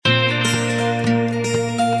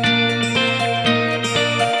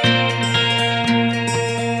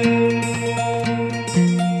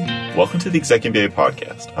Welcome to the ExecMBA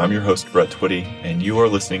podcast. I'm your host, Brett Twitty, and you are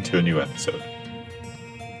listening to a new episode.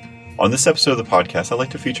 On this episode of the podcast, I'd like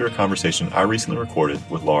to feature a conversation I recently recorded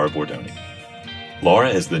with Laura Bordoni. Laura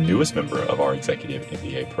is the newest member of our Executive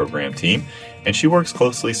MBA Program team, and she works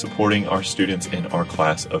closely supporting our students in our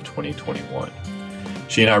class of 2021.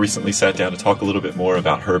 She and I recently sat down to talk a little bit more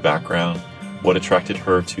about her background, what attracted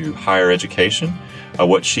her to higher education,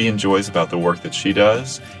 what she enjoys about the work that she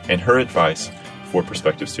does, and her advice for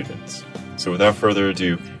prospective students. So without further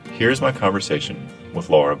ado, here's my conversation with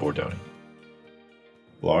Laura Bordoni.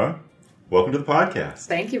 Laura, welcome to the podcast.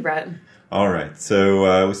 Thank you, Brett. All right,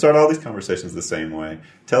 so we start all these conversations the same way.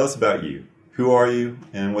 Tell us about you. Who are you,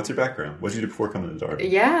 and what's your background? What did you do before coming to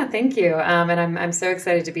Darden? Yeah, thank you. And I'm so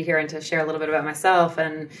excited to be here and to share a little bit about myself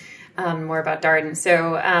and more about Darden.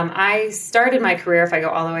 So I started my career, if I go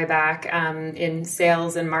all the way back, in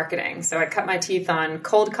sales and marketing. So I cut my teeth on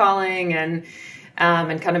cold calling and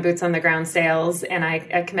kind of boots on the ground sales. And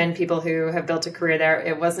I commend people who have built a career there.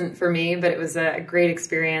 It wasn't for me, but it was a great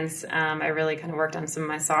experience. I really kind of worked on some of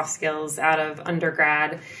my soft skills out of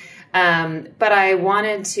undergrad. But I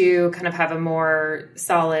wanted to kind of have a more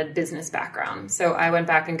solid business background. So I went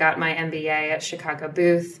back and got my MBA at Chicago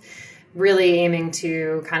Booth, really aiming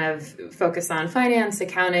to kind of focus on finance,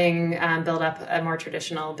 accounting, build up a more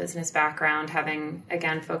traditional business background, having,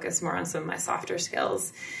 again, focused more on some of my softer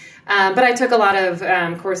skills. But I took a lot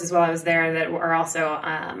of courses while I was there that were also,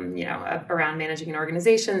 around managing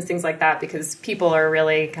organizations, things like that, because people are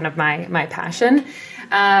really kind of my passion.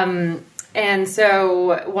 And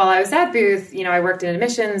so while I was at Booth, I worked in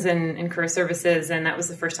admissions and career services, and that was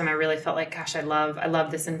the first time I really felt like, gosh, I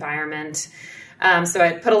love this environment. So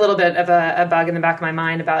I put a little bit of a bug in the back of my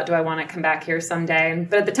mind about, do I want to come back here someday?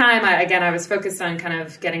 But at the time, I was focused on kind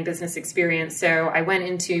of getting business experience. So I went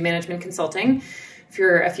into management consulting.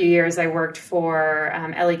 For a few years, I worked for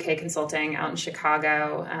LEK Consulting out in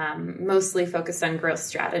Chicago, mostly focused on growth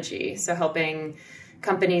strategy. So helping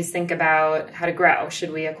companies think about how to grow.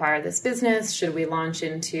 Should we acquire this business? Should we launch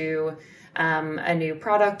into a new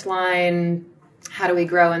product line? How do we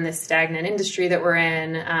grow in this stagnant industry that we're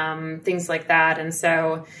in? Things like that. And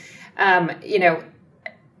so,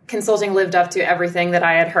 consulting lived up to everything that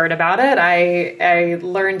I had heard about it. I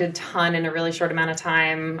learned a ton in a really short amount of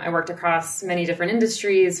time. I worked across many different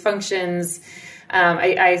industries, functions.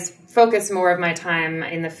 I focused more of my time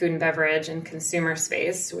in the food and beverage and consumer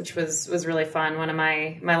space, which was really fun. One of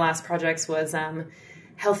my last projects was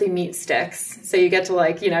healthy meat sticks. So you get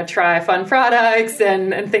to try fun products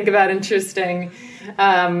and think about interesting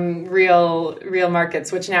real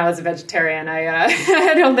markets, which now as a vegetarian, I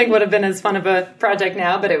I don't think would have been as fun of a project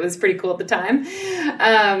now, but it was pretty cool at the time.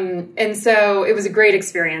 And so it was a great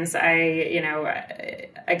experience.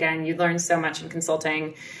 Again, you learn so much in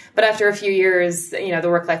consulting. But after a few years, the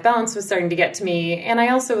work-life balance was starting to get to me. And I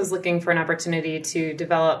also was looking for an opportunity to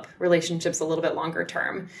develop relationships a little bit longer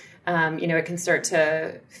term. It can start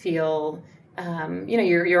to feel,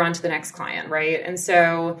 you're on to the next client, right? And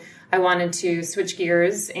so I wanted to switch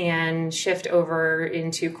gears and shift over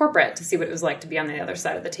into corporate to see what it was like to be on the other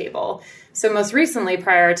side of the table. So most recently,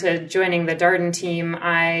 prior to joining the Darden team,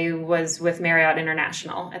 I was with Marriott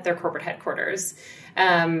International at their corporate headquarters.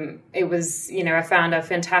 It was, I found a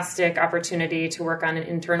fantastic opportunity to work on an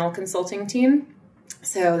internal consulting team.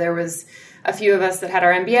 So there was a few of us that had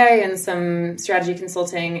our MBA and some strategy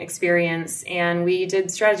consulting experience, and we did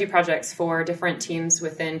strategy projects for different teams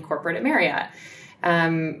within corporate at Marriott.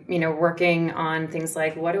 Working on things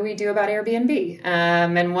like, what do we do about Airbnb?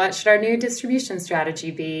 And what should our new distribution strategy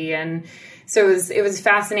be? And so it was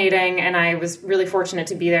fascinating, and I was really fortunate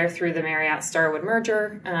to be there through the Marriott Starwood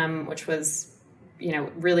merger, which was,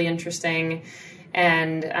 really interesting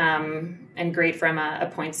and great from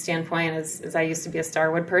a point standpoint, as I used to be a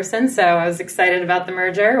Starwood person. So I was excited about the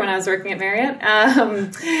merger when I was working at Marriott.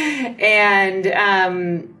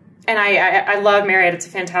 And I love Marriott. It's a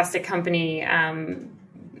fantastic company.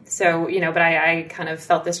 But I kind of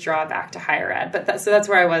felt this draw back to higher ed. So that's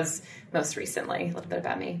where I was most recently. A little bit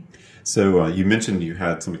about me. So you mentioned you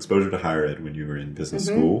had some exposure to higher ed when you were in business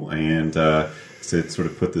school, and so it sort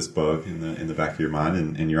of put this bug in the back of your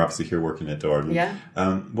mind, and you're obviously here working at Darden. Yeah.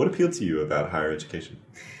 What appealed to you about higher education?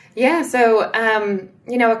 Yeah. So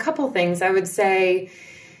a couple things. I would say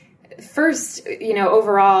first,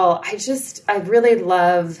 overall, I really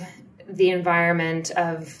love the environment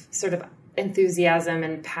of sort of enthusiasm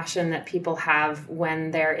and passion that people have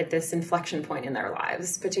when they're at this inflection point in their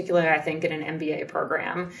lives, particularly I think in an MBA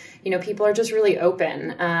program. People are just really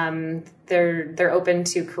open. They're open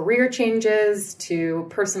to career changes, to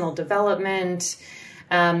personal development,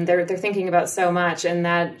 they're thinking about so much, and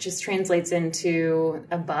that just translates into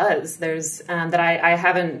a buzz. There's that I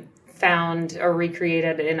haven't found or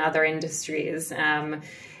recreated in other industries, and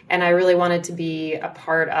I really wanted to be a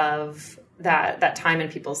part of that time in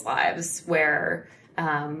people's lives where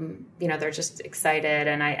they're just excited,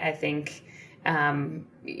 and I think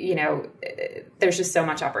there's just so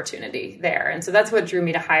much opportunity there, and so that's what drew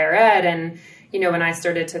me to higher ed. And when I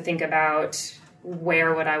started to think about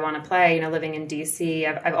where would I want to play, living in DC,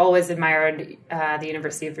 I've always admired the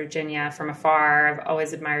University of Virginia from afar. I've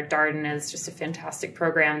always admired Darden as just a fantastic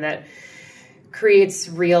program that creates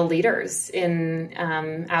real leaders in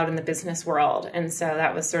out in the business world. And so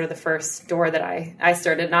that was sort of the first door that I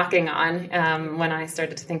started knocking on when I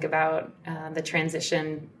started to think about the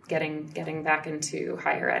transition, getting back into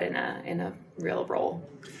higher ed in a real role.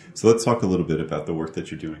 So let's talk a little bit about the work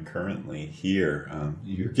that you're doing currently here.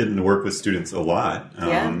 You're getting to work with students a lot,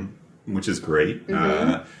 which is great.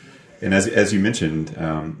 Mm-hmm. And as you mentioned,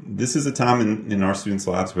 this is a time in our students'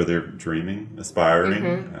 lives where they're dreaming, aspiring.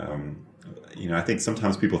 Mm-hmm. I think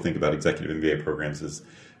sometimes people think about executive MBA programs as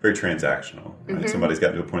very transactional. Right? Mm-hmm. Somebody's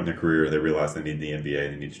gotten to a point in their career where they realize they need the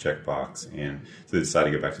MBA, they need to check a box, and so they decide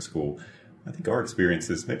to go back to school. I think our experience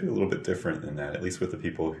is maybe a little bit different than that, at least with the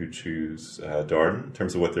people who choose Darden in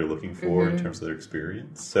terms of what they're looking for, mm-hmm. in terms of their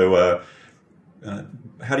experience. So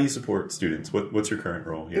how do you support students? What's your current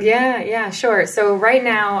role here? Yeah, sure. So right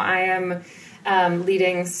now I am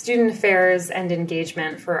leading student affairs and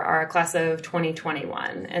engagement for our class of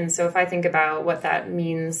 2021. And so if I think about what that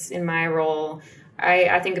means in my role,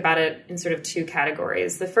 I think about it in sort of two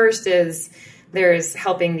categories. The first is there's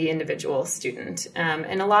helping the individual student.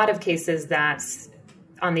 In a lot of cases, that's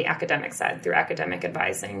on the academic side through academic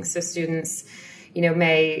advising. So students,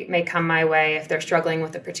 may come my way if they're struggling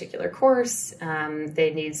with a particular course.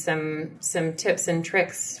 They need some tips and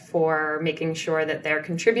tricks for making sure that they're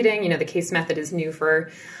contributing. The case method is new for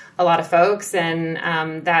a lot of folks, and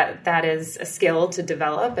that is a skill to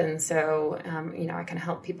develop. And so, I can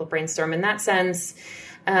help people brainstorm in that sense.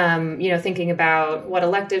 Thinking about what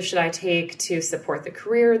elective should I take to support the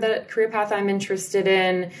career path I'm interested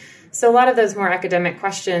in. So a lot of those more academic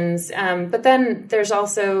questions. But then there's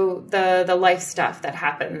also the life stuff that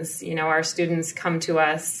happens. Our students come to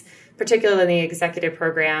us, particularly in the executive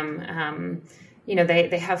program.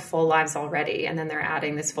 They have full lives already, and then they're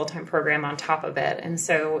adding this full-time program on top of it. And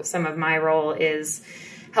so some of my role is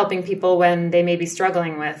helping people when they may be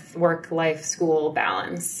struggling with work, life, school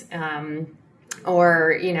balance.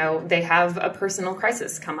 Or, they have a personal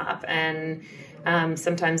crisis come up, and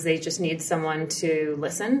sometimes they just need someone to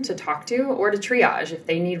listen, to talk to, or to triage if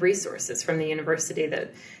they need resources from the university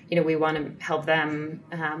that, we want to help them,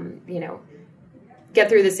 get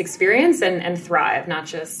through this experience and thrive, not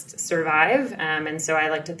just survive. And so I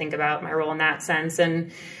like to think about my role in that sense.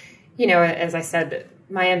 And, as I said,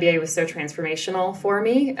 my MBA was so transformational for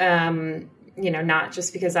me. Not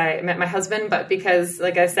just because I met my husband, but because,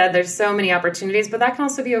 like I said, there's so many opportunities, but that can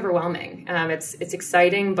also be overwhelming. It's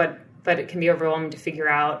exciting, but it can be overwhelming to figure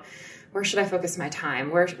out where should I focus my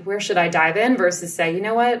time? Where should I dive in versus say, you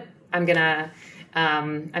know what, I'm gonna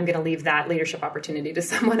leave that leadership opportunity to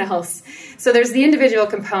someone else. So there's the individual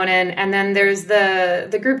component, and then there's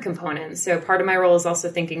the group component. So part of my role is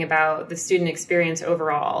also thinking about the student experience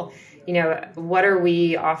overall. What are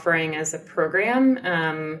we offering as a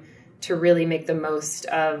program to really make the most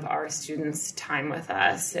of our students' time with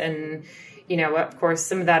us? And, of course,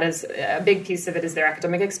 some of that is a big piece of it is their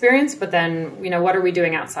academic experience, but then, what are we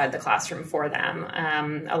doing outside the classroom for them?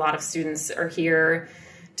 A lot of students are here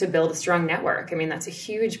to build a strong network. I mean, that's a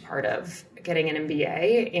huge part of getting an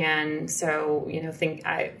MBA. And so,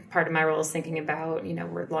 part of my role is thinking about,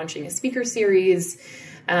 we're launching a speaker series.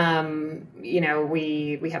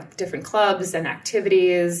 We have different clubs and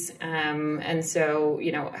activities. And so,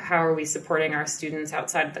 how are we supporting our students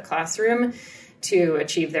outside of the classroom to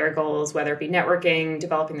achieve their goals, whether it be networking,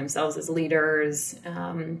 developing themselves as leaders,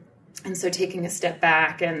 and so taking a step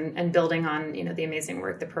back and building on, the amazing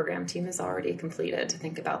work the program team has already completed to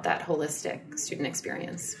think about that holistic student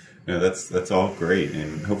experience. No, that's all great.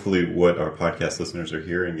 And hopefully what our podcast listeners are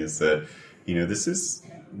hearing is that, this is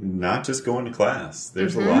not just going to class.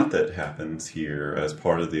 There's mm-hmm. a lot that happens here as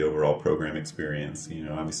part of the overall program experience.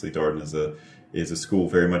 Obviously Darden is a school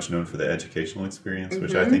very much known for the educational experience, mm-hmm.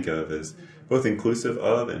 which I think of as both inclusive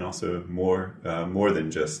of and also more than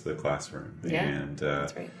just the classroom. Yeah, and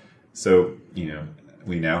that's right. So,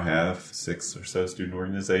 we now have 6 or so student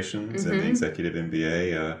organizations mm-hmm. in the Executive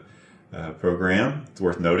MBA program. It's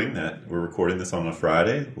worth noting that we're recording this on a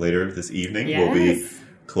Friday. Later this evening, yes. we'll be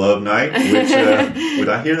club night, which when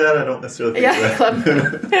I hear that, I don't necessarily think about club.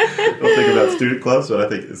 don't think about student clubs, but I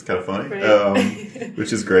think it's kind of funny, Right.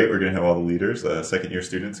 which is great. We're going to have all the leaders, second-year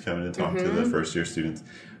students coming and talk to the first-year students.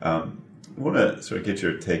 I want to sort of get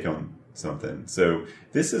your take on something. So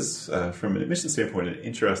this is, from an admission standpoint, an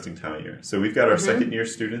interesting time of year. So we've got our second-year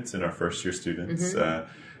students and our first-year students.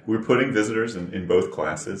 We're putting visitors in both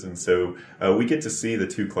classes, and so we get to see the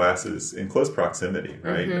two classes in close proximity,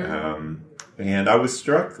 right? And I was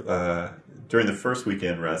struck during the first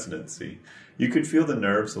weekend residency. You could feel the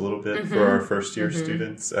nerves a little bit for our first-year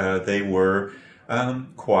students. They were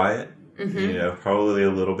quiet, probably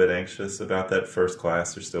a little bit anxious about that first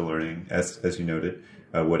class. They're still learning, as you noted,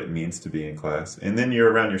 what it means to be in class. And then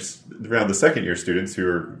you're around the second-year students who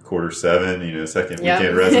are quarter seven, second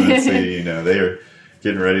weekend residency. They are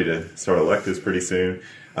getting ready to start electives pretty soon.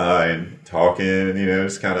 And talking,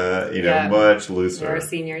 just kind of, much looser. Or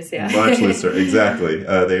seniors, yeah. Much looser, exactly.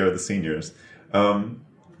 They are the seniors.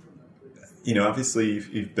 Obviously,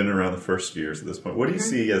 you've been around the first years at this point. What do you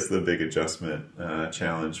see as the big adjustment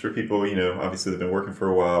challenge for people? Obviously, they've been working for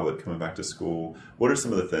a while, but coming back to school. What are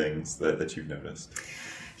some of the things that you've noticed?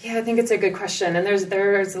 Yeah, I think it's a good question, and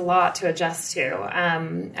there's a lot to adjust to.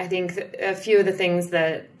 I think a few of the things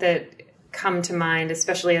that come to mind,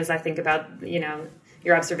 especially as I think about,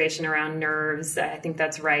 your observation around nerves, I think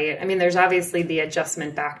that's right. I mean, there's obviously the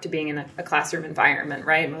adjustment back to being in a classroom environment,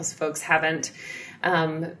 right? Most folks haven't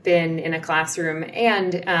been in a classroom.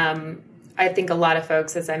 And I think a lot of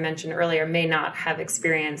folks, as I mentioned earlier, may not have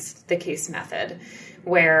experienced the case method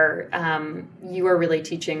where you are really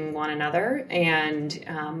teaching one another and,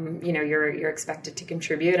 you're expected to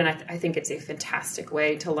contribute. And I think it's a fantastic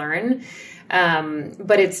way to learn.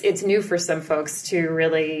 But it's new for some folks to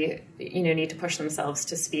really, need to push themselves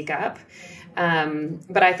to speak up.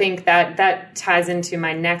 But I think that ties into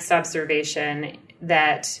my next observation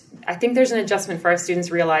that I think there's an adjustment for our students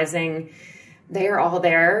realizing they are all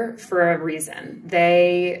there for a reason.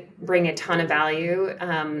 They bring a ton of value,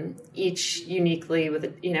 each uniquely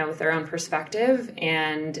with their own perspective,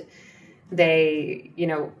 and they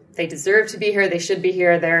deserve to be here. They should be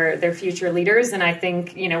here. They're future leaders. And I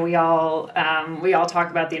think, we all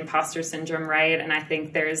talk about the imposter syndrome, right? And I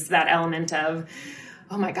think there's that element of,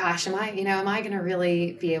 oh my gosh, am I going to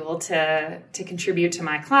really be able to contribute to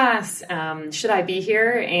my class? Should I be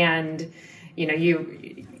here? And,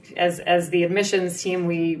 as the admissions team,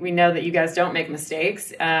 we know that you guys don't make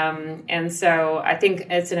mistakes. And so I think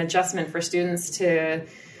it's an adjustment for students to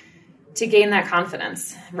gain that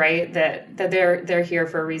confidence, right? That they're here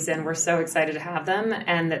for a reason. We're so excited to have them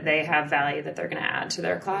and that they have value that they're going to add to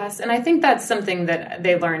their class. And I think that's something that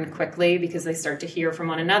they learn quickly because they start to hear from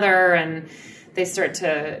one another and they start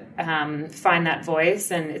to find that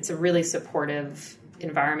voice. And it's a really supportive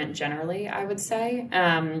environment generally, I would say.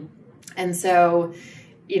 And so,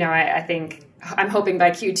 I think I'm hoping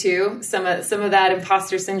by Q2, some of that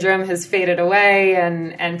imposter syndrome has faded away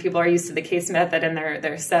and people are used to the case method and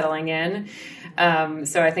they're settling in.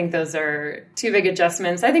 So I think those are two big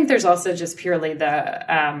adjustments. I think there's also just purely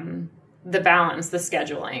the balance, the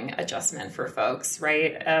scheduling adjustment for folks,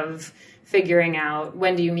 right? Of figuring out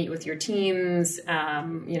when do you meet with your teams?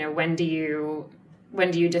 When do you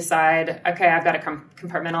decide, okay, I've got to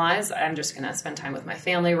compartmentalize. I'm just going to spend time with my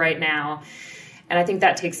family right now. And I think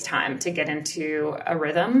that takes time to get into a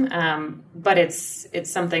rhythm. But it's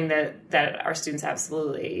something that our students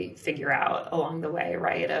absolutely figure out along the way,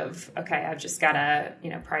 right? Of, okay, I've just got to,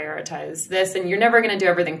 prioritize this. And you're never going to do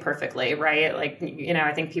everything perfectly, right? Like,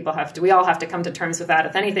 I think we all have to come to terms with that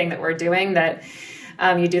with anything that we're doing, that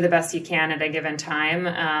you do the best you can at a given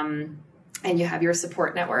time. And you have your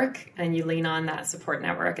support network and you lean on that support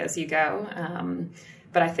network as you go.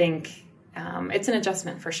 But I think it's an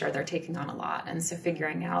adjustment for sure. They're taking on a lot. And so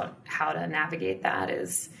figuring out how to navigate that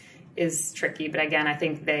is tricky. But again, I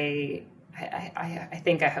think I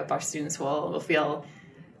hope our students will feel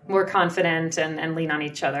more confident and lean on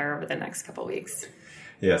each other over the next couple of weeks.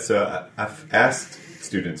 Yeah. So I've asked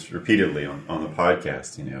students repeatedly on the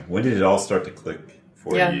podcast, when did it all start to click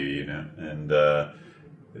for you, and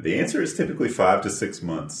the answer is typically 5 to 6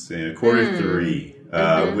 months, quarter three,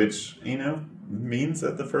 which, means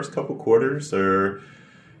that the first couple quarters you're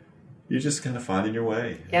just kind of finding your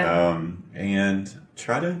way. Yeah. And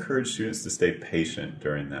try to encourage students to stay patient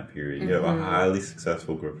during that period. You have a highly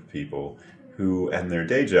successful group of people who, and their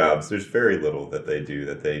day jobs, there's very little that they do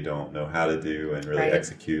that they don't know how to do and really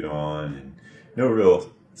execute on, and no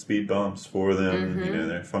real speed bumps for them.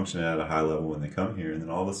 They're functioning at a high level when they come here, and then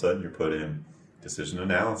all of a sudden you're put in decision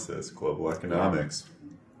analysis, global economics,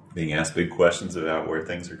 being asked big questions about where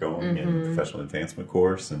things are going in the professional advancement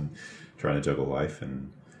course, and trying to juggle life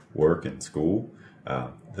and work and school.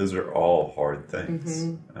 Those are all hard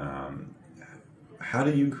things. How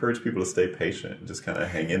do you encourage people to stay patient and just kind of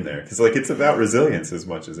hang in there? Because it's about resilience as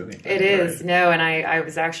much as anything. It is. Right? No, and I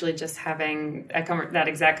was actually just having that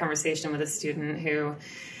exact conversation with a student who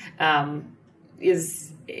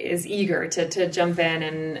is eager to jump in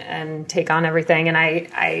and take on everything. And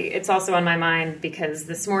it's also on my mind because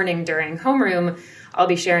this morning during homeroom, I'll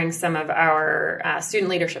be sharing some of our student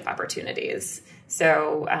leadership opportunities.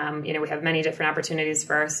 So, we have many different opportunities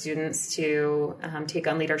for our students to take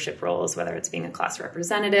on leadership roles, whether it's being a class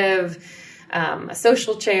representative, a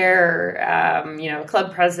social chair, a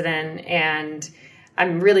club president. And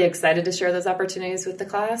I'm really excited to share those opportunities with the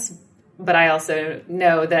class. But I also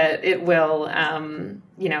know that it will,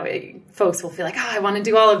 folks will feel like, I want to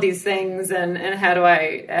do all of these things, and how do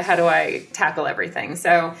I tackle everything?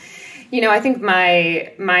 So, I think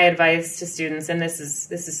my advice to students, and this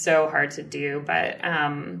is so hard to do, but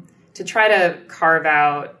to try to carve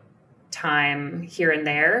out time here and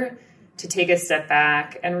there to take a step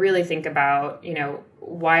back and really think about,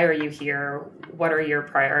 why are you here? What are your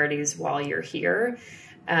priorities while you're here?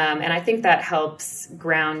 And I think that helps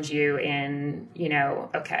ground you in,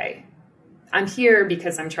 okay, I'm here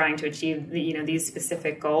because I'm trying to achieve these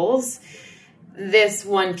specific goals. This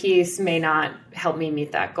one piece may not help me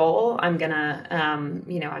meet that goal. I'm gonna,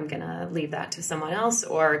 I'm gonna leave that to someone else.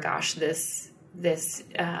 Or, gosh, this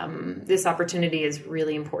opportunity is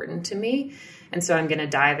really important to me, and so I'm gonna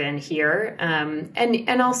dive in here.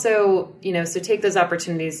 And also, so take those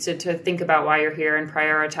opportunities to think about why you're here and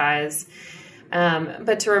prioritize.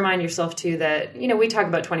 But to remind yourself too that, we talk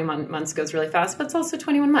about 21 months goes really fast, but it's also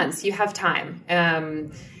 21 months. You have time,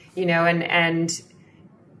 and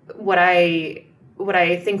what I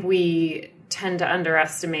think we tend to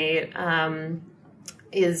underestimate,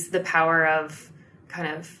 is the power of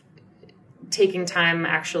kind of taking time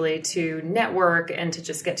actually to network and to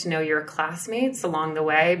just get to know your classmates along the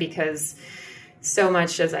way, because so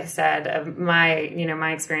much, as I said, of my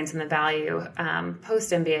experience in the value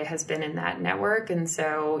post MBA has been in that network. And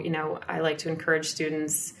so, I like to encourage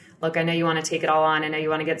students, look, I know you want to take it all on. I know you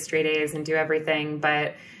want to get straight A's and do everything.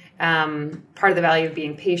 But part of the value of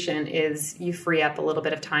being patient is you free up a little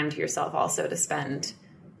bit of time to yourself also to spend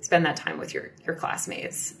that time with your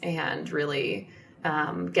classmates and really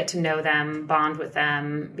get to know them, bond with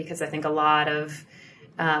them, because I think a lot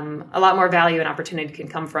more value and opportunity can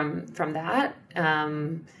come from that,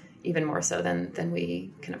 even more so than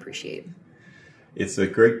we can appreciate. It's a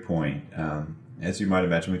great point. As you might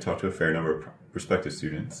imagine, we talked to a fair number of prospective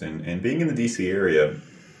students, and being in the DC area,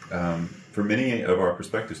 for many of our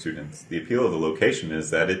prospective students, the appeal of the location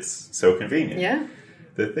is that it's so convenient. Yeah.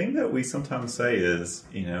 The thing that we sometimes say is,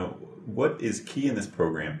 what is key in this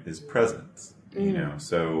program is presence.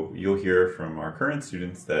 So you'll hear from our current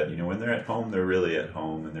students that, when they're at home, they're really at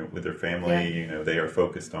home, and they're with their family. Yeah. They are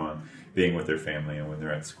focused on being with their family, and when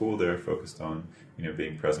they're at school, they're focused on,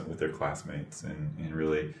 being present with their classmates and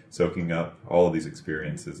really soaking up all of these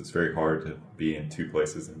experiences. It's very hard to be in two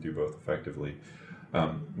places and do both effectively.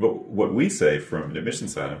 But what we say from an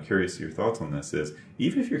admissions side, I'm curious your thoughts on this, is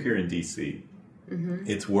even if you're here in DC,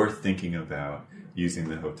 it's worth thinking about using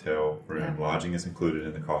the hotel room. Yeah. Lodging is included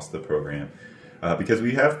in the cost of the program. Because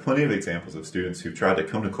we have plenty of examples of students who've tried to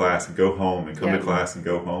come to class and go home and come to class and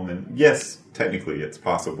go home. And yes, technically it's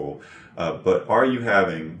possible. But are you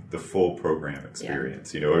having the full program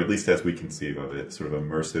experience, or at least as we conceive of it, sort of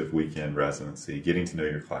immersive weekend residency, getting to know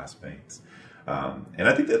your classmates? And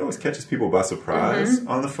I think that always catches people by surprise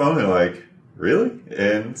on the phone. They're like, really?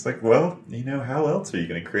 And it's like, well, how else are you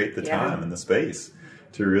going to create the time and the space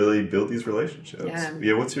to really build these relationships?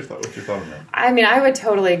 Yeah. What's your thought on that? I mean, I would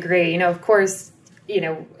totally agree. Of course,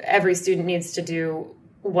 every student needs to do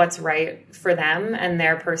what's right for them and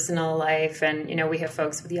their personal life. And, we have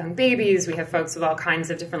folks with young babies. We have folks with all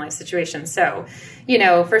kinds of different life situations. So,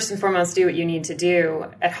 first and foremost, do what you need to do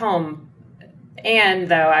at home. And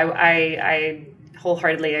though I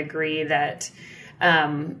wholeheartedly agree that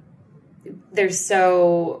there's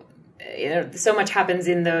so much happens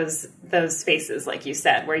in those spaces, like you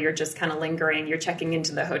said, where you're just kind of lingering, you're checking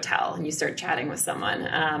into the hotel and you start chatting with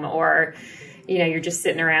someone, or you're just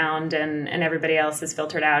sitting around and everybody else is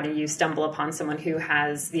filtered out, and you stumble upon someone who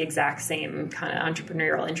has the exact same kind of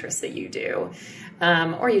entrepreneurial interests that you do,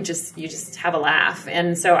 or you just have a laugh.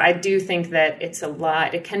 And so I do think that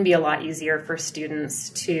it can be a lot easier for students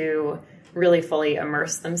to really fully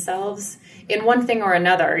immerse themselves in one thing or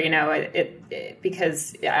another,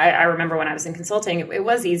 because I remember when I was in consulting, it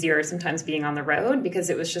was easier sometimes being on the road, because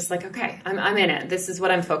it was just like, okay, I'm in it. This is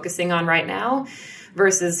what I'm focusing on right now.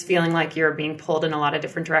 versus feeling like you're being pulled in a lot of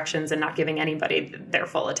different directions and not giving anybody their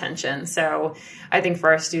full attention. So I think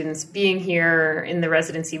for our students, being here in the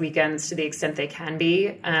residency weekends to the extent they can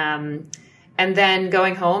be, and then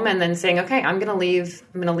going home and then saying, okay, I'm going to leave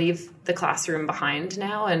the classroom behind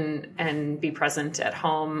now and be present at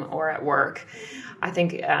home or at work, I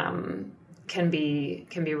think can be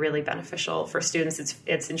really beneficial for students.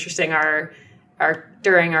 It's interesting.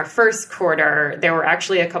 During our first quarter, there were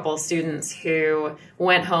actually a couple of students who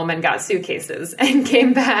went home and got suitcases and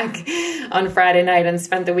came back on Friday night and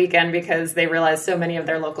spent the weekend because they realized so many of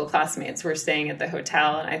their local classmates were staying at the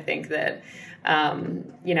hotel. And I think that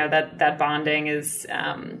that bonding is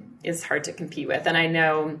hard to compete with. And I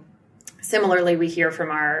know similarly, we hear from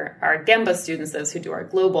our Gemba students, those who do our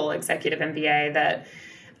global executive MBA, that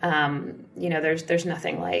there's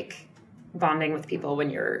nothing like bonding with people when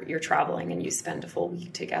you're traveling and you spend a full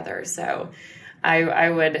week together. So I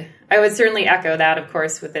would certainly echo that, of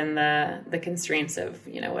course, within the constraints of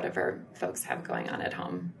whatever folks have going on at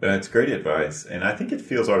home. That's great advice, and I think it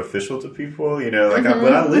feels artificial to people. When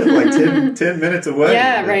I live like 10 minutes away,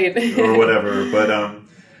 yeah, right, or whatever. But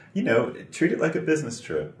treat it like a business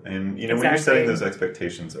trip, and exactly. When you're setting those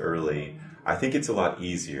expectations early, I think it's a lot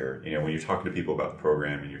easier, when you're talking to people about the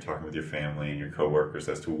program and you're talking with your family and your coworkers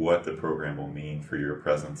as to what the program will mean for your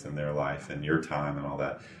presence in their life and your time and all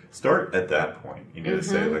that. Start at that point, to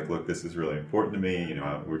say, like, look, this is really important to me.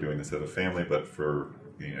 We're doing this as a family, but for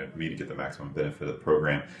me to get the maximum benefit of the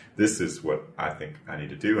program, this is what I think I need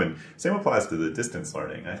to do. And same applies to the distance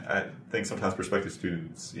learning. I think sometimes prospective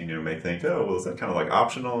students, may think, oh, well, is that kind of like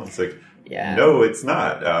optional? And it's like, yeah. No, it's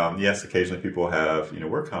not. Yes, occasionally people have,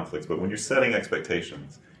 work conflicts, but when you're setting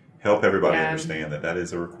expectations, help everybody understand that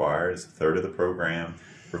is required. It's a third of the program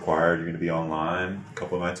required. You're going to be online a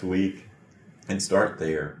couple of nights a week, and start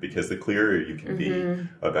there, because the clearer you can be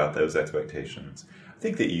about those expectations, I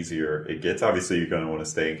think the easier it gets. Obviously, you're going to want to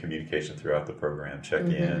stay in communication throughout the program, check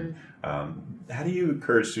in. How do you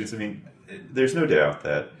encourage students? I mean, there's no doubt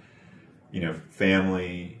that,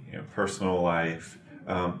 family, personal life,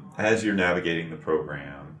 as you're navigating the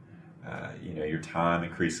program, your time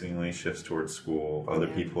increasingly shifts towards school. Other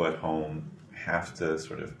people at home have to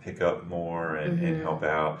sort of pick up more and help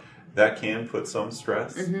out. That can put some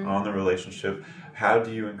stress on the relationship. How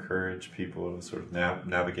do you encourage people to sort of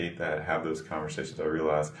navigate that, have those conversations? I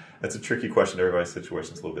realize that's a tricky question. Everybody's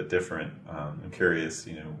situation is a little bit different. I'm curious,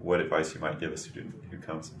 what advice you might give a student who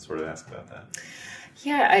comes and sort of asks about that.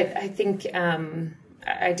 Yeah, I think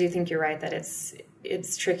I do think you're right that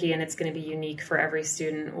it's tricky, and it's going to be unique for every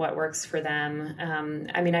student what works for them.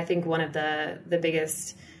 I think one of the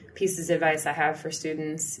biggest pieces of advice I have for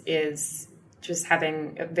students is just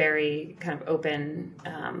having a very kind of open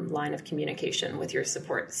line of communication with your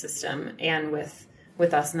support system and with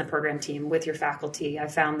us in the program team, with your faculty. I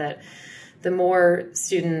found that the more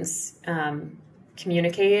students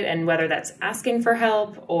communicate, and whether that's asking for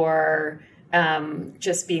help or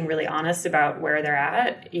just being really honest about where they're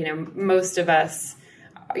at, most of us,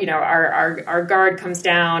 our guard comes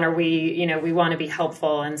down, or we want to be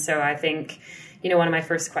helpful. And so I think, one of my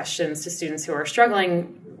first questions to students who are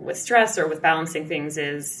struggling with stress or with balancing things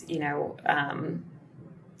is,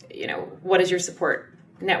 what is your support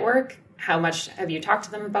network? How much have you talked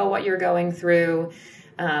to them about what you're going through?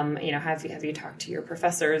 Have you talked to your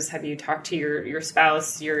professors? Have you talked to your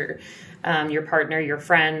spouse, your partner, your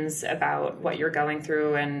friends about what you're going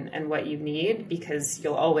through and what you need? Because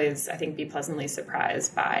you'll always, I think, be pleasantly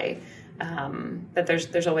surprised by that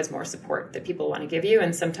there's always more support that people want to give you,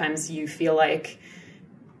 and sometimes you feel like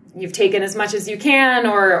you've taken as much as you can,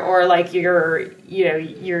 or like you're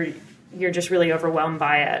just really overwhelmed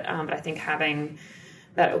by it. But I think having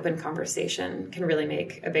that open conversation can really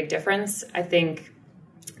make a big difference. I think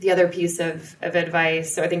the other piece of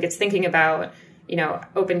advice, so I think it's thinking about,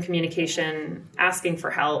 open communication, asking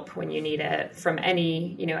for help when you need it from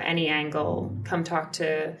any angle. Come talk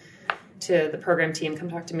to the program team, come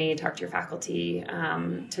talk to me, talk to your faculty,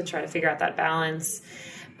 to try to figure out that balance.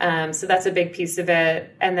 So that's a big piece of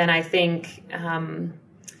it. And then I think, and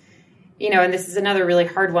this is another really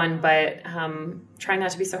hard one, but try not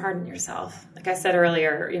to be so hard on yourself. Like I said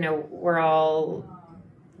earlier,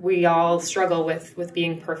 we all struggle with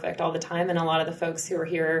being perfect all the time. And a lot of the folks who are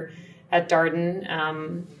here at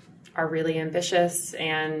Darden are really ambitious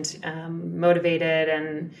and motivated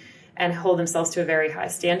and hold themselves to a very high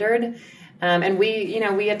standard. And we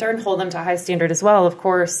at Darden hold them to a high standard as well, of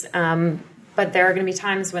course. But there are going to be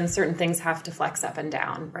times when certain things have to flex up and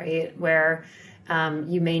down, right? Where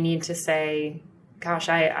you may need to say, gosh,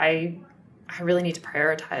 I really need to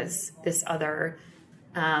prioritize this other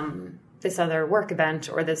this other work event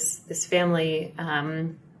or this family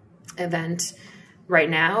event right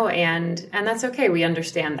now, and that's okay. We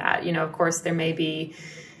understand that. Of course, there may be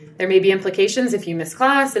implications if you miss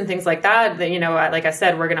class and things like that. That, like I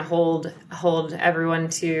said, we're going to hold everyone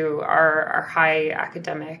to our high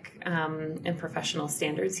academic and professional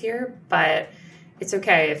standards here. But it's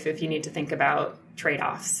okay if you need to think about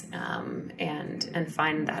trade-offs and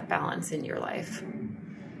find that balance in your life.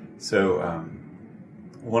 So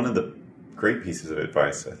one of the great pieces of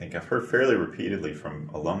advice I think I've heard fairly repeatedly from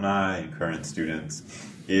alumni and current students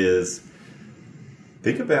is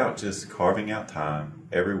think about just carving out time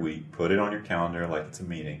every week. Put it on your calendar like it's a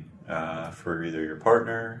meeting for either your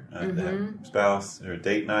partner, spouse, or a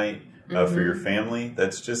date night. For your family,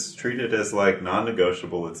 that's just treated as like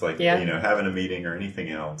non-negotiable. It's like having a meeting or anything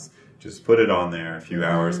else. Just put it on there a few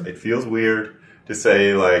hours. It feels weird to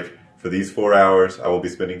say like, for these 4 hours, I will be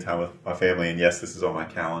spending time with my family, and yes, this is on my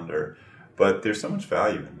calendar. But there's so much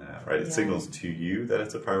value in that, right? It signals to you that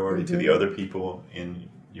it's a priority, to the other people in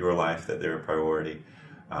your life that they're a priority.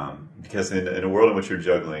 Because in a world in which you're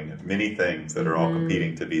juggling many things that are all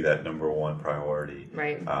competing to be that number one priority,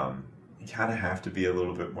 right? You kind of have to be a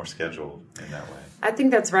little bit more scheduled in that way. I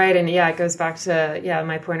think that's right. And it goes back to,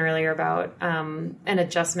 my point earlier about an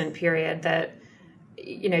adjustment period that,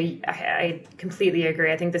 I completely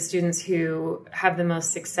agree. I think the students who have the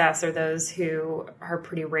most success are those who are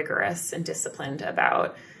pretty rigorous and disciplined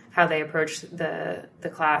about how they approach the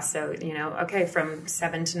class. So, from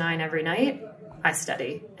 7 to 9 every night, I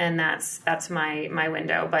study, and that's my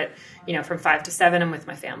window. But, from 5 to 7, I'm with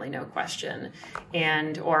my family, no question.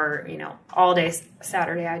 Or all day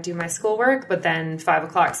Saturday, I do my schoolwork, but then 5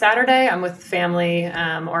 o'clock Saturday, I'm with the family,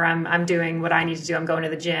 or I'm doing what I need to do. I'm going to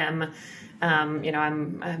the gym.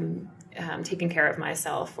 I'm taking care of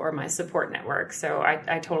myself or my support network. So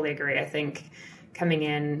I totally agree. I think coming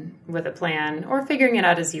in with a plan or figuring it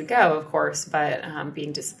out as you go, of course, but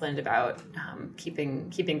being disciplined about keeping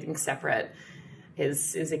things separate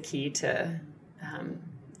is a key to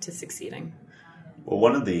succeeding. Well,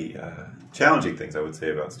 one of the challenging things I would say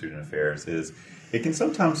about student affairs is it can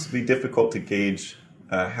sometimes be difficult to gauge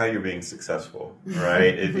how you're being successful,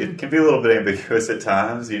 right? It can be a little bit ambiguous at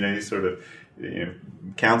times. You sort of,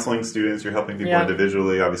 counseling students, you're helping people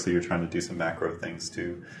individually. Obviously, you're trying to do some macro things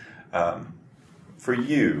too. For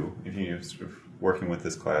you, if you're sort of working with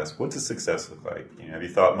this class, what does success look like? Have you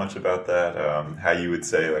thought much about that? How you would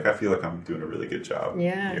say, like, I feel like I'm doing a really good job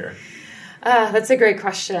here. That's a great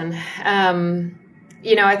question.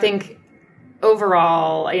 I think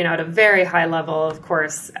overall, at a very high level, of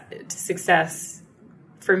course, success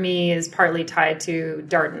for me is partly tied to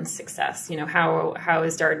Darden's success. How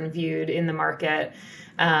is Darden viewed in the market?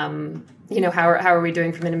 How are we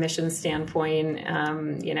doing from an admissions standpoint?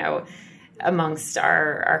 Amongst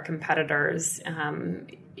our competitors,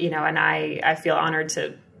 and I feel honored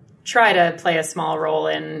to try to play a small role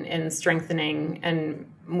in strengthening and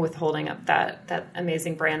with holding up that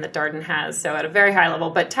amazing brand that Darden has. So at a very high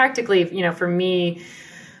level, but tactically, for me,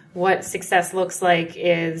 what success looks like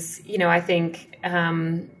is, I think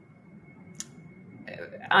on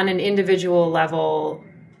an individual level,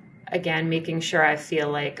 again, making sure I feel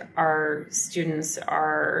like our students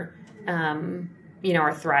are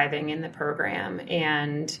thriving in the program,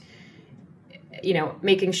 and,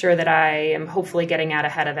 making sure that I am hopefully getting out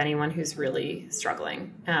ahead of anyone who's really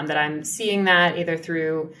struggling, that I'm seeing that either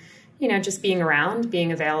through, just being around,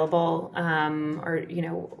 being available, or,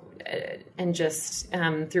 and just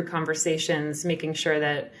through conversations, making sure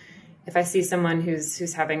that if I see someone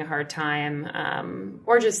who's having a hard time,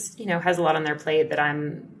 or just, has a lot on their plate, that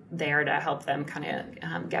I'm there to help them kind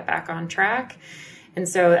of get back on track. And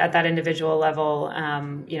so at that individual level,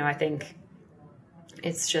 I think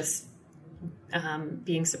it's just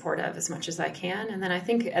being supportive as much as I can. And then I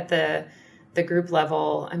think at the group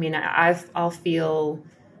level, I'll feel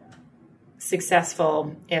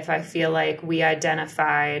successful if I feel like we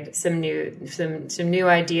identified some new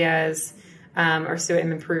ideas or some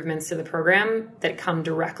improvements to the program that come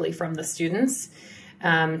directly from the students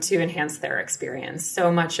to enhance their experience.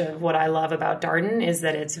 So much of what I love about Darden is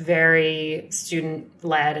that it's very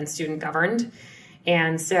student-led and student-governed.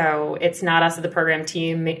 And so it's not us at the program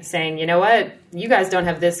team saying, you know what, you guys don't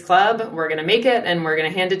have this club, we're going to make it and we're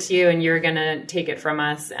going to hand it to you and you're going to take it from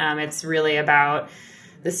us. It's really about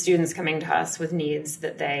the students coming to us with needs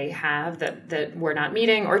that they have that we're not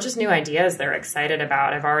meeting, or just new ideas they're excited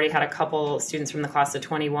about. I've already had a couple students from the class of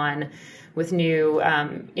 21 with new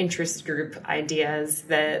interest group ideas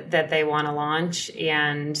that they want to launch.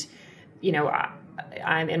 And,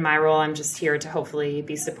 in my role, I'm just here to hopefully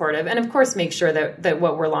be supportive, and of course make sure that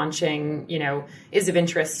what we're launching, is of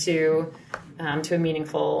interest to a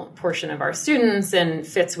meaningful portion of our students and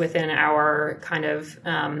fits within our kind of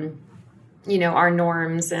our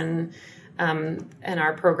norms and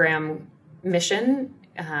our program mission,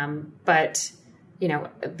 but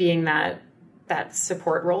being that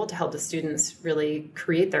support role to help the students really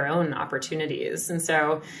create their own opportunities. And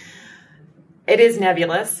so it is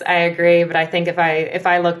nebulous, I agree, but I think if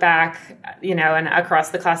I look back, and across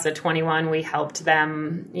the class of 21, we helped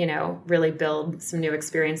them, really build some new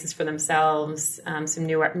experiences for themselves, some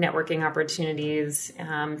new networking opportunities,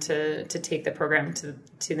 to take the program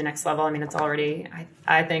to the next level. I mean, it's already,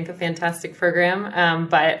 I think, a fantastic program,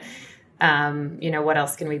 but what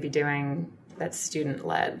else can we be doing that's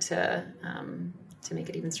student-led to make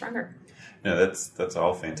it even stronger? No, that's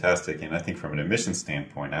all fantastic. And I think from an admissions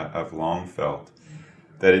standpoint, I've long felt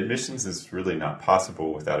that admissions is really not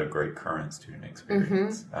possible without a great current student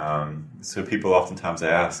experience. Mm-hmm. So people oftentimes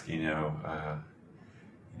ask,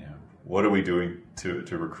 what are we doing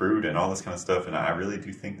to recruit and all this kind of stuff? And I really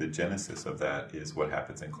do think the genesis of that is what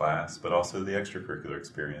happens in class, but also the extracurricular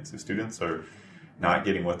experience. If students are not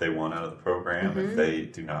getting what they want out of the program, mm-hmm. if they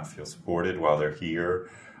do not feel supported while they're here,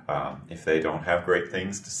 if they don't have great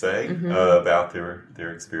things to say mm-hmm. About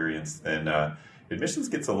their experience, then admissions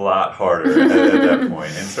gets a lot harder at that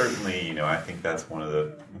point. And certainly, I think that's one of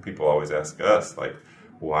the people always ask us, like,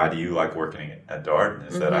 why do you like working at Darden?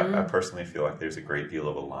 Is mm-hmm. that I personally feel like there's a great deal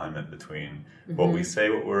of alignment between mm-hmm. what we say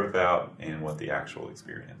what we're about and what the actual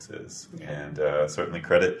experience is. Yeah. And certainly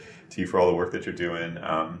credit to you for all the work that you're doing.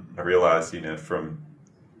 I realize, from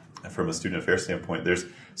a student affairs standpoint, there's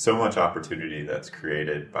so much opportunity that's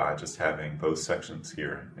created by just having both sections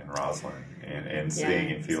here in Roslyn and seeing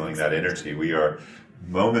and feeling that energy. We are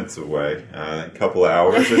moments away, a couple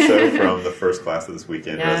hours or so from the first class of this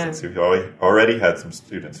weekend. Residents who've already had some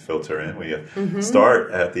students filter in. We mm-hmm.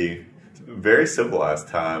 start at the very civilized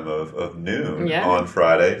time of noon on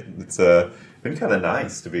Friday. It's been kind of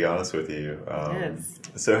nice, to be honest with you.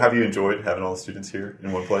 So have you enjoyed having all the students here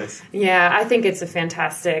in one place? Yeah, I think it's a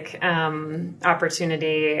fantastic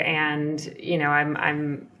opportunity, and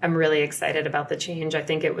I'm really excited about the change. I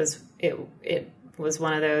think it was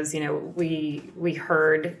one of those, we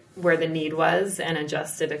heard where the need was and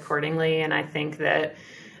adjusted accordingly. And I think that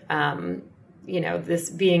this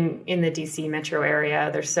being in the DC metro area,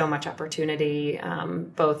 there's so much opportunity,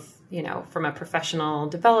 both from a professional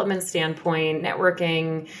development standpoint,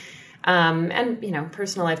 networking, and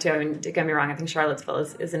personal life too. I mean, don't get me wrong, I think Charlottesville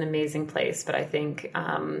is an amazing place, but I think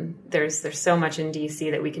there's so much in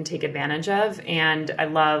DC that we can take advantage of, and I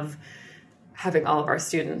love having all of our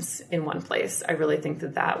students in one place. I really think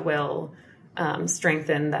that will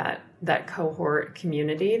strengthen that cohort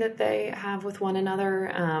community that they have with one another,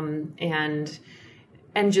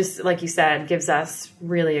 and just like you said, gives us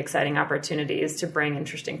really exciting opportunities to bring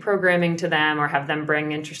interesting programming to them, or have them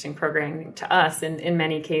bring interesting programming to us in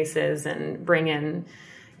many cases, and bring in,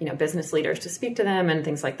 business leaders to speak to them and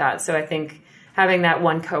things like that. So I think having that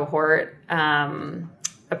one cohort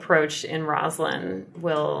approach in Roslyn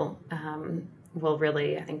will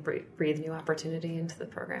really, I think, breathe new opportunity into the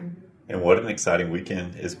program. And what an exciting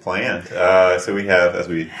weekend is planned. So we have, as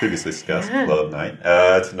we previously discussed, Love Night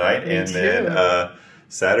tonight. Me and too. Then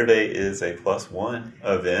Saturday is a +1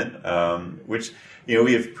 event, which,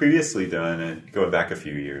 we have previously done, and going back a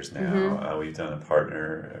few years now, mm-hmm. Mm-hmm. We've done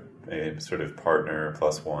a sort of partner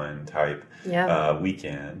 +1 type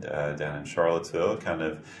weekend down in Charlottesville. Kind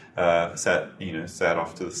of sat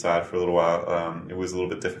off to the side for a little while. It was a little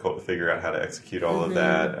bit difficult to figure out how to execute all mm-hmm. of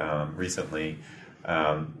that recently.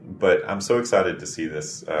 But I'm so excited to see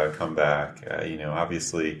this come back.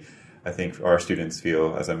 Obviously, I think our students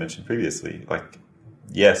feel, as I mentioned previously, like,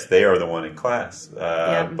 yes, they are the one in class,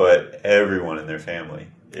 but everyone in their family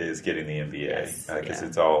is getting the MBA because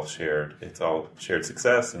it's all shared. It's all shared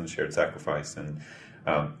success and shared sacrifice, and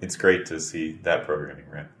it's great to see that programming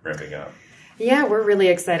ramping up. Yeah, we're really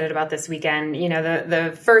excited about this weekend.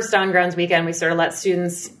 The first on-grounds weekend, we sort of let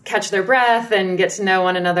students catch their breath and get to know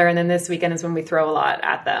one another. And then this weekend is when we throw a lot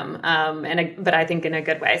at them, but I think in a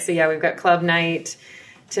good way. So we've got club night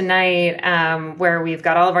tonight, where we've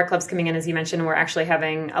got all of our clubs coming in. As you mentioned, we're actually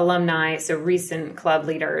having alumni, so recent club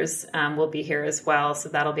leaders will be here as well. So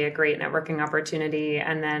that'll be a great networking opportunity.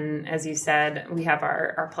 And then, as you said, we have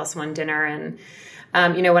our +1 dinner. And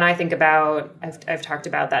when I think about, I've talked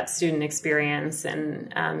about that student experience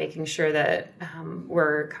and making sure that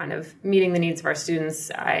we're kind of meeting the needs of our students.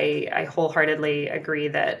 I wholeheartedly agree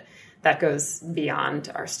that goes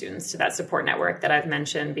beyond our students to that support network that I've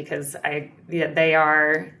mentioned, because they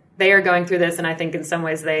are they are going through this, and I think in some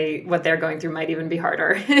ways what they're going through might even be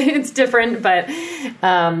harder. It's different, but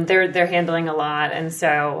they're handling a lot, and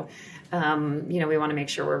so we want to make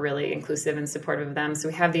sure we're really inclusive and supportive of them. So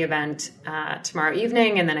we have the event tomorrow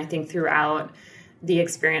evening, and then I think throughout the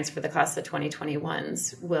experience for the class of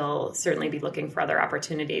 2021s, we'll certainly be looking for other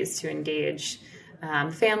opportunities to engage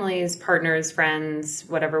families, partners, friends,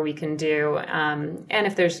 whatever we can do, and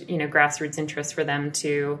if there's grassroots interest for them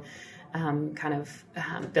to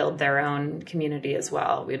build their own community as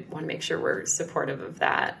well. We want to make sure we're supportive of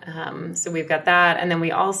that. So we've got that. And then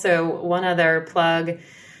we also, one other plug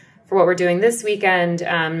for what we're doing this weekend,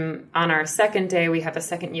 on our second day, we have a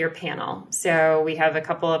second year panel. So we have a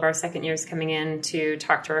couple of our second years coming in to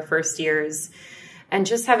talk to our first years and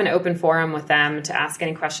just have an open forum with them to ask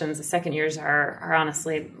any questions. The second years are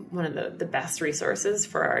honestly one of the best resources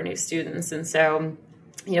for our new students. And so,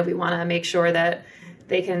 we want to make sure that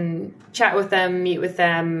they can chat with them, meet with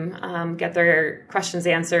them, get their questions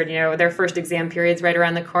answered. Their first exam period's right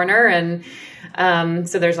around the corner, and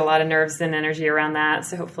so there's a lot of nerves and energy around that.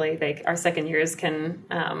 So hopefully, our second years can,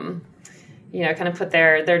 kind of put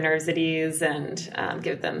their nerves at ease and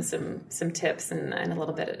give them some tips and a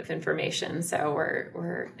little bit of information. So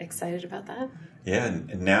we're excited about that. Yeah,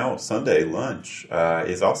 and now Sunday lunch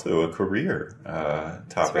is also a career topic.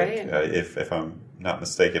 That's right. If I'm not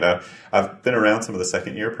mistaken. I've been around some of the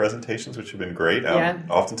second year presentations, which have been great.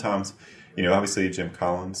 Oftentimes, obviously Jim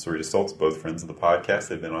Collins, Sarita Stoltz, both friends of the podcast.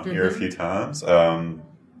 They've been on here a few times.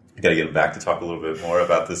 Got to get them back to talk a little bit more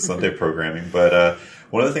about this Sunday programming. But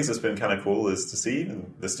one of the things that's been kind of cool is to see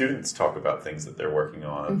even the students talk about things that they're working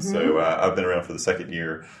on. So I've been around for the second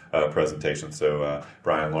year presentation. So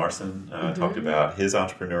Brian Larson talked about his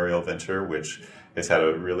entrepreneurial venture, which has had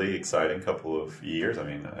a really exciting couple of years. I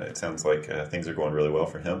mean, it sounds like things are going really well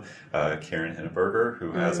for him. Karen Henneberger,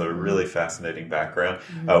 who has a really fascinating background.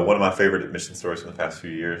 One of my favorite admission stories from the past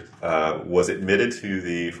few years was admitted to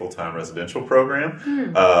the full-time residential program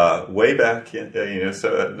way back,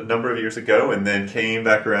 so a number of years ago, and then came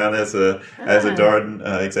back around as a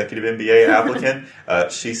Darden Executive MBA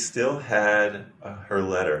applicant. She still had her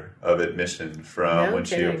letter of admission from when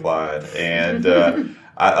she applied, and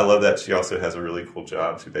I love that she also has a really cool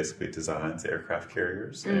job. She basically designs aircraft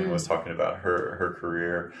carriers and was talking about her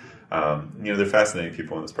career. They're fascinating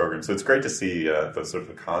people in this program. So it's great to see the sort of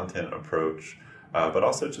a content approach, but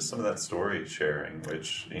also just some of that story sharing,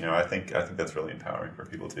 which, I think that's really empowering for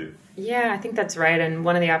people too. Yeah, I think that's right. And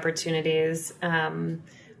one of the opportunities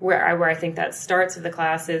where I think that starts with the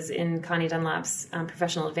class is in Connie Dunlap's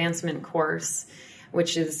professional advancement course,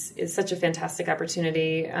 which is such a fantastic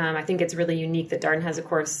opportunity. I think it's really unique that Darden has a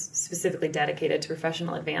course specifically dedicated to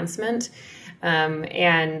professional advancement.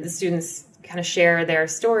 And the students kind of share their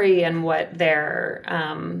story and what they're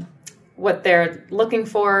looking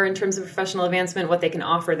for in terms of professional advancement, what they can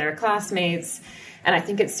offer their classmates. And I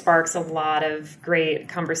think it sparks a lot of great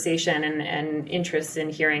conversation and interest in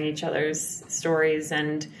hearing each other's stories.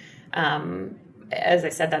 And as I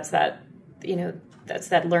said, that's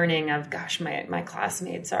that learning of, gosh, my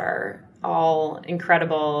classmates are all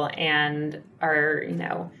incredible and are,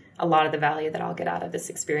 a lot of the value that I'll get out of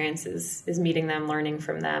this experience is meeting them, learning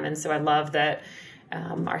from them. And so I love that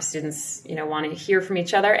our students, want to hear from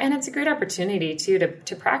each other. And it's a great opportunity, too,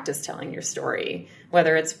 to practice telling your story,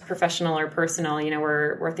 whether it's professional or personal.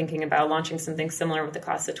 We're thinking about launching something similar with the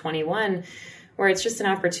class of 21, where it's just an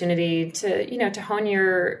opportunity to hone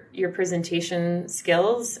your presentation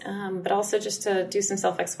skills, but also just to do some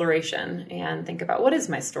self-exploration and think about what is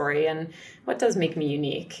my story and what does make me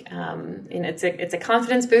unique. And it's a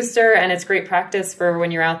confidence booster, and it's great practice for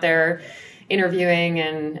when you're out there interviewing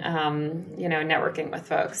and networking with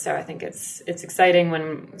folks. So I think it's exciting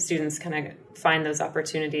when students kind of find those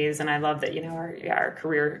opportunities, and I love that our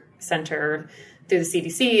career center through the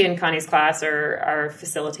CDC and Connie's class are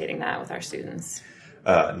facilitating that with our students.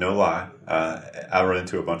 No lie. I run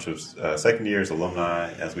into a bunch of second years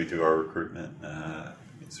alumni as we do our recruitment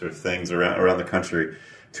sort of things around the country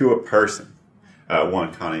to a person.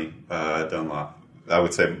 One, Connie Dunlop, I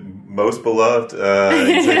would say most beloved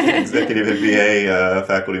executive MBA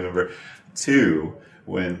faculty member. Two,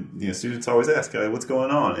 when students always ask, what's going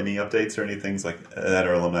on? Any updates or any things like that?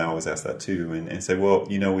 Our alumni always ask that too, and say, well,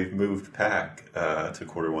 we've moved PAC to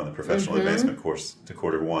quarter one, the professional advancement course to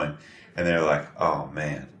quarter one, and they're like, oh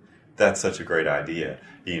man, that's such a great idea.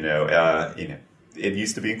 It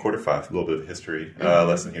used to be in quarter five. A little bit of history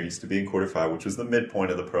lesson here. It used to be in quarter five, which was the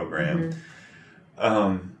midpoint of the program.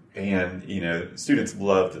 And, students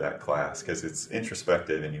loved that class because it's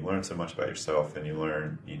introspective and you learn so much about yourself and you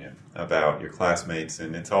learn, about your classmates,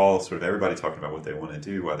 and it's all sort of everybody talking about what they want to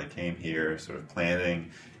do, why they came here, sort of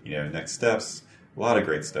planning next steps, a lot of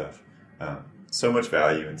great stuff. So much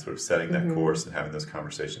value in sort of setting that course and having those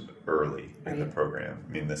conversations early in the program.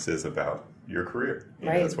 I mean, this is about your career.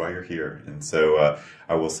 That's why you're here. And so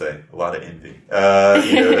I will say a lot of envy. That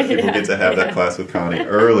people get to have that class with Connie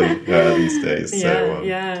early these days.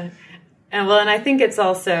 And I think it's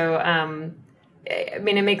also, it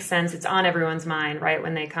makes sense. It's on everyone's mind, right?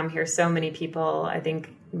 When they come here, so many people, I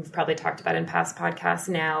think we've probably talked about in past podcasts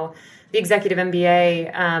now, the Executive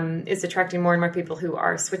MBA is attracting more and more people who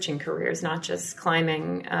are switching careers, not just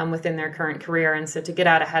climbing within their current career. And so to get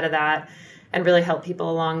out ahead of that and really help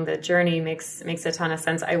people along the journey makes a ton of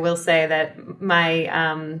sense. I will say that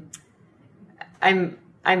I'm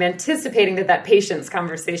anticipating that patience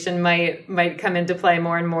conversation might come into play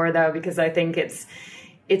more and more, though, because I think it's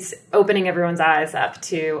opening everyone's eyes up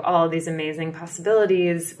to all of these amazing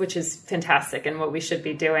possibilities, which is fantastic and what we should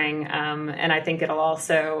be doing. And I think it'll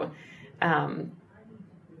also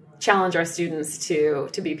challenge our students to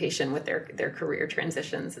be patient with their career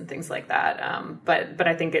transitions and things like that. But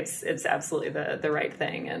I think it's absolutely the right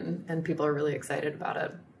thing, and people are really excited about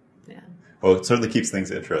it. Yeah. Well, it certainly keeps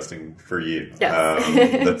things interesting for you.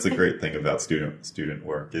 Yes. That's a great thing about student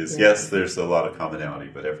work is, yes, there's a lot of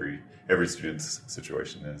commonality, but every student's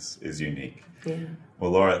situation is unique. Yeah.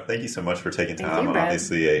 Well, Laura, thank you so much for taking time on Brad.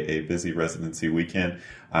 obviously a busy residency weekend.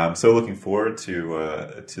 So looking forward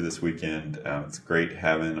to this weekend. It's great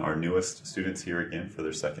having our newest students here again for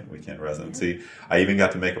their second weekend residency. Yeah. I even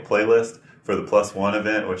got to make a playlist for the +1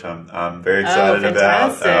 event, which I'm very excited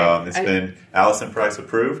about. It's been Allison Price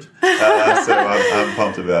approved, so I'm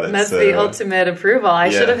pumped about it. That's the ultimate approval. I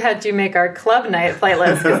should have had you make our club night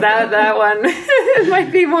playlist, because that one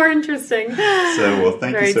might be more interesting. So, well,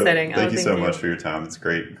 thank you so much for your time. It's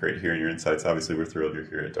great hearing your insights. Obviously, we're thrilled you're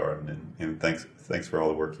here at Darden, and thanks for all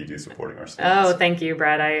the work you do supporting our students. Oh, thank you,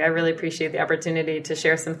 Brad. I really appreciate the opportunity to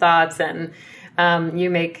share some thoughts, and you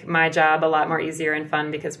make my job a lot more easier and fun,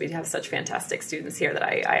 because we have such fantastic students here that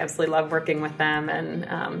I absolutely love working with them.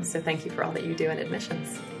 And so thank you for all that you do in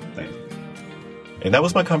admissions. Thank you. And that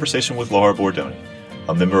was my conversation with Laura Bordoni,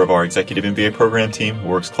 a member of our Executive MBA program team who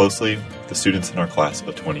works closely with the students in our class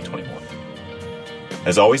of 2021.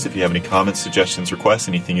 As always, if you have any comments, suggestions, requests,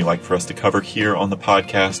 anything you'd like for us to cover here on the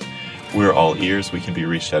podcast, we're all ears. We can be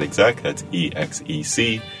reached at exec, that's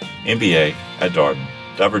EXEC, MBA at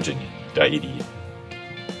Darden.Virginia.edu.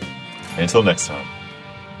 And until next time,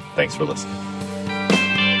 thanks for listening.